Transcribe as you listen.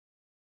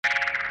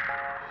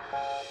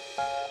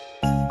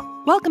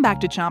Welcome back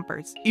to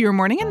Chompers, your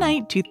morning and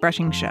night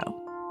toothbrushing show.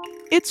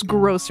 It's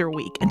Grocer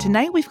Week, and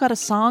tonight we've got a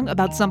song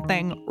about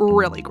something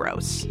really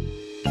gross.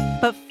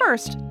 But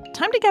first,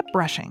 time to get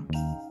brushing.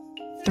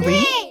 3,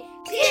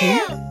 2,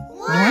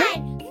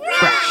 1,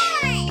 brush.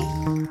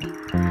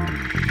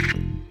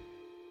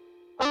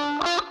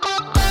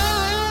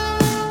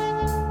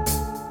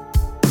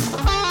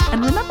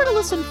 And remember to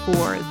listen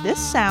for this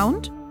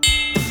sound,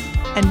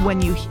 and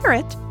when you hear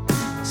it,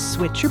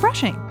 switch your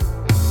brushing.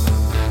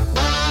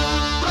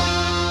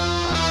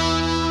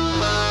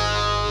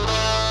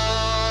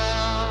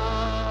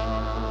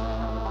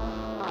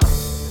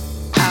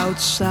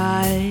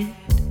 Outside,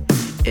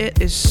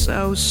 it is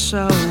so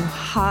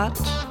hot.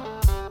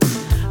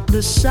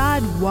 The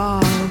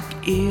sidewalk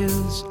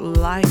is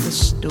like a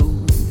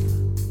stove.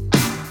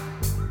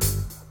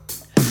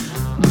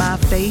 My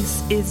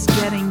face is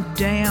getting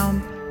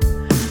damp.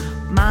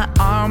 My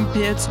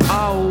armpits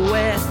are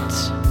wet.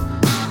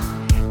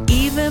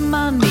 Even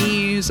my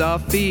knees are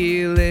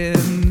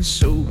feeling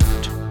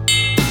soaked.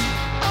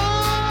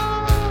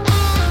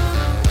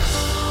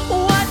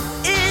 What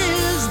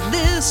is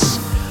this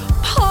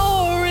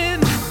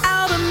pouring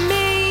out of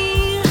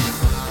me?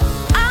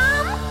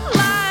 I'm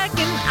like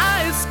an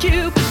ice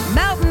cube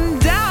melting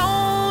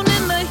down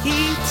in the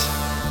heat.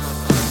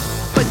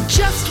 But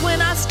just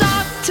when I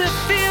start to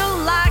feel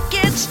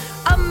like it's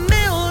a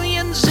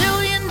million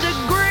zillion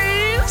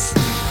degrees,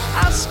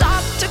 I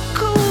start to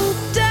cool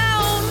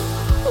down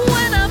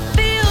when I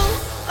feel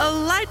a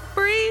light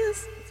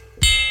breeze.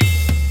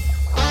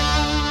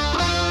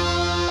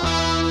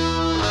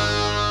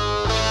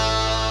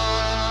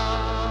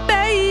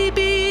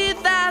 Baby,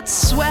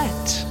 that's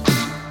sweat.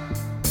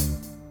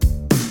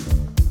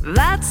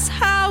 That's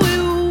how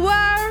it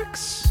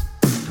works.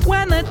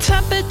 When the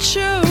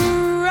temperature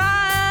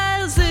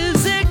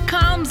rises, it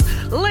comes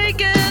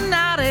leaking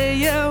out of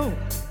you.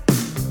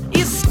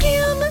 Your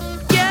skin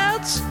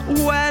gets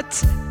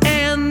wet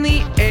and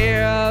the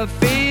air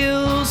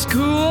feels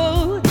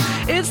cool.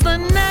 It's the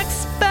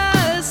next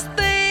best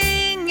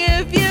thing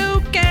if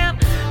you can't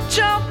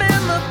jump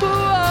in the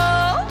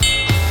pool.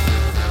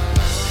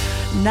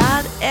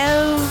 Not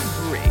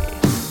every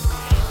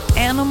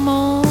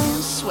animal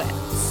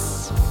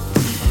sweats.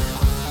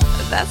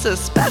 That's a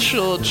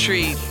special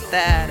treat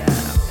that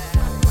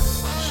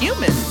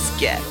humans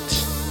get.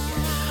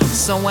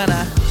 So when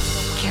a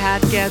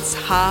cat gets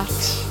hot,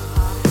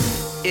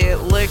 it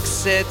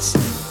licks its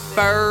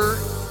fur,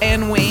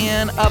 and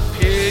when a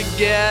pig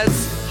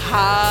gets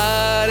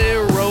hot,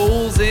 it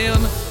rolls in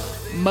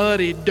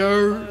muddy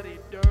dirt.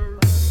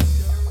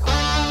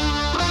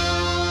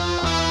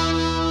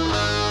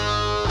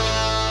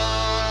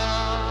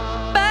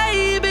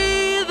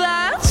 Baby,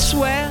 that's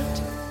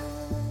sweat.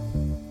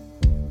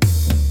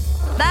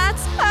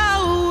 That's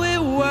how it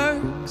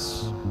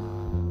works.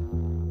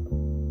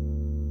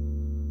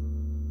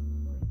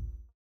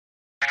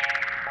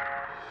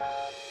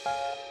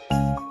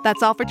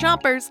 That's all for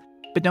Chompers.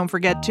 But don't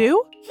forget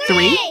to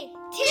 3,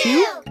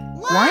 2,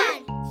 1,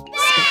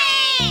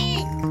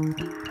 spit.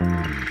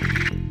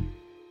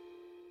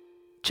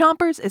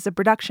 Chompers is a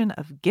production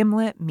of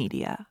Gimlet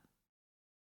Media.